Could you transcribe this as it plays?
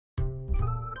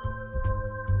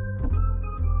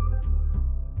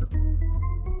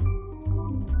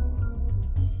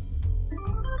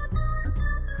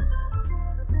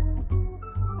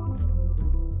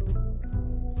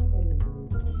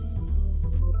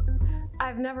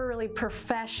I've never really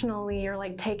professionally or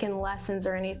like taken lessons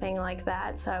or anything like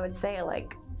that. So I would say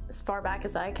like as far back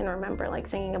as I can remember, like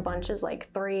singing a bunch is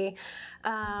like 3,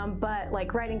 but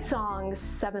like writing songs,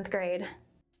 7th grade.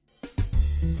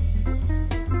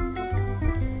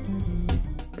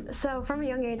 So from a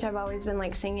young age, I've always been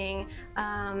like singing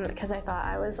because I thought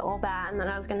I was all that and that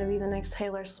I was going to be the next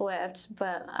Taylor Swift.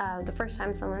 But the first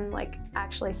time someone like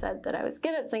actually said that I was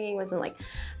good at singing was in like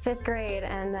 5th grade,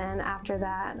 and then after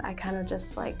that, I kind of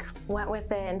just like went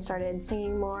with it and started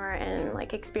singing more and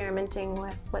like experimenting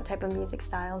with what type of music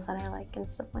styles that I like and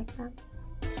stuff like that.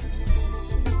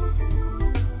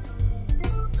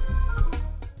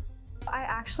 I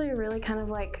actually really kind of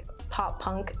like pop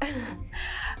punk,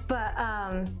 but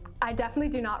I definitely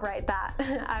do not write that.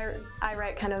 I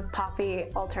write kind of poppy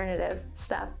alternative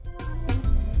stuff.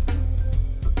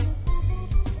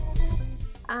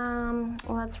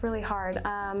 Well, that's really hard.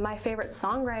 My favorite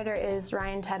songwriter is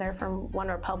Ryan Tedder from One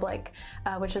Republic,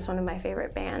 which is one of my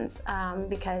favorite bands,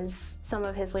 because some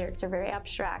of his lyrics are very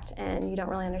abstract and you don't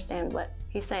really understand what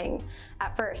he's saying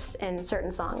at first in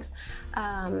certain songs.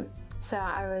 So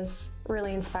I was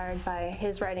really inspired by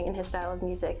his writing and his style of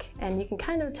music, and you can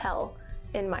kind of tell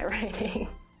in my writing.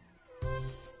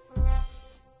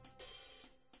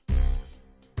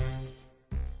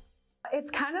 It's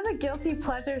kind of a guilty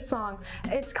pleasure song.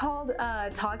 It's called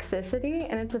Toxicity,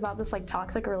 and it's about this like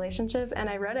toxic relationship, and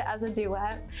I wrote it as a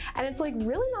duet, and it's like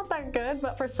really not that good,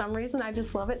 but for some reason I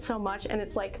just love it so much, and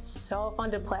it's like so fun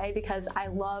to play because I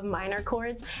love minor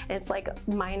chords, and it's like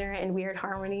minor and weird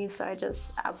harmonies, so I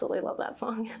just absolutely love that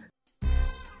song.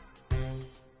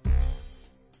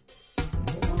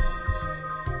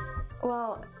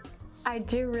 Well, I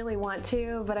do really want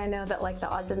to, but I know that like the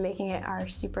odds of making it are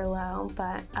super low,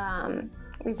 but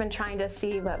we've been trying to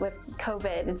see, but with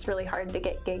COVID, it's really hard to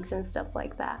get gigs and stuff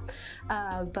like that.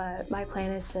 But my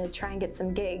plan is to try and get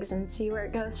some gigs and see where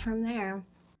it goes from there.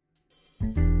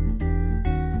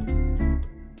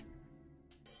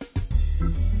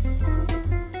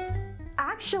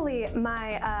 Actually,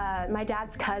 my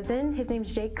dad's cousin, his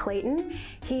name's Clayton,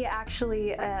 he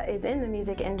actually is in the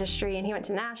music industry, and he went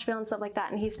to Nashville and stuff like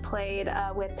that, and he's played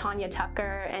with Tanya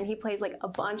Tucker, and he plays like a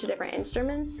bunch of different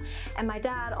instruments, and my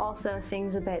dad also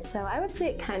sings a bit, so I would say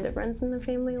it kind of runs in the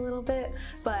family a little bit,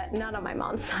 but not on my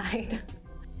mom's side.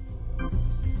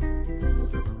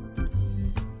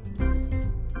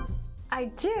 I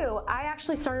do. I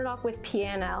actually started off with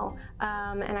piano,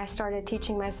 and I started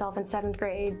teaching myself in 7th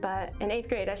grade, but in 8th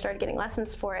grade I started getting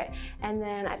lessons for it, and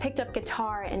then I picked up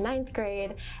guitar in 9th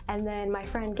grade, and then my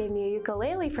friend gave me a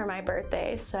ukulele for my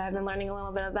birthday, so I've been learning a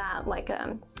little bit of that, like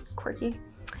a quirky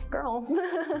girl.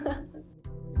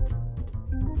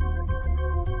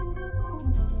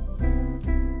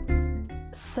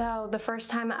 So the first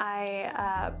time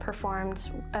I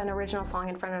performed an original song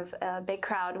in front of a big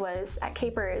crowd was at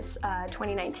Capers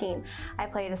 2019. I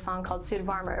played a song called Suit of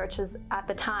Armor, which was at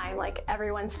the time like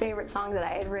everyone's favorite song that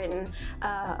I had written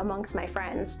amongst my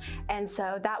friends. And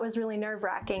so that was really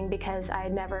nerve-wracking because I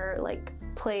had never like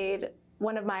played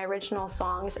one of my original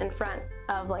songs in front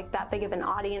of like that big of an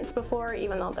audience before,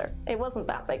 even though it wasn't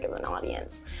that big of an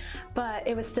audience. But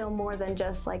it was still more than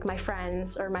just like my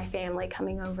friends or my family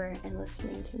coming over and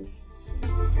listening to me.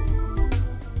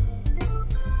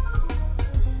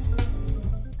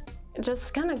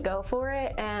 Just kind of go for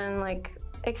it and like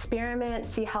experiment,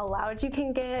 see how loud you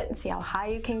can get, see how high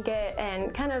you can get,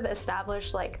 and kind of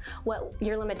establish like what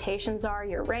your limitations are,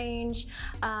 your range,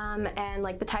 and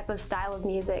like the type of style of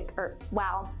music, or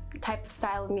type of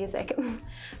style of music,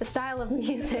 the style of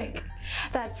music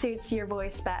that suits your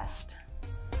voice best.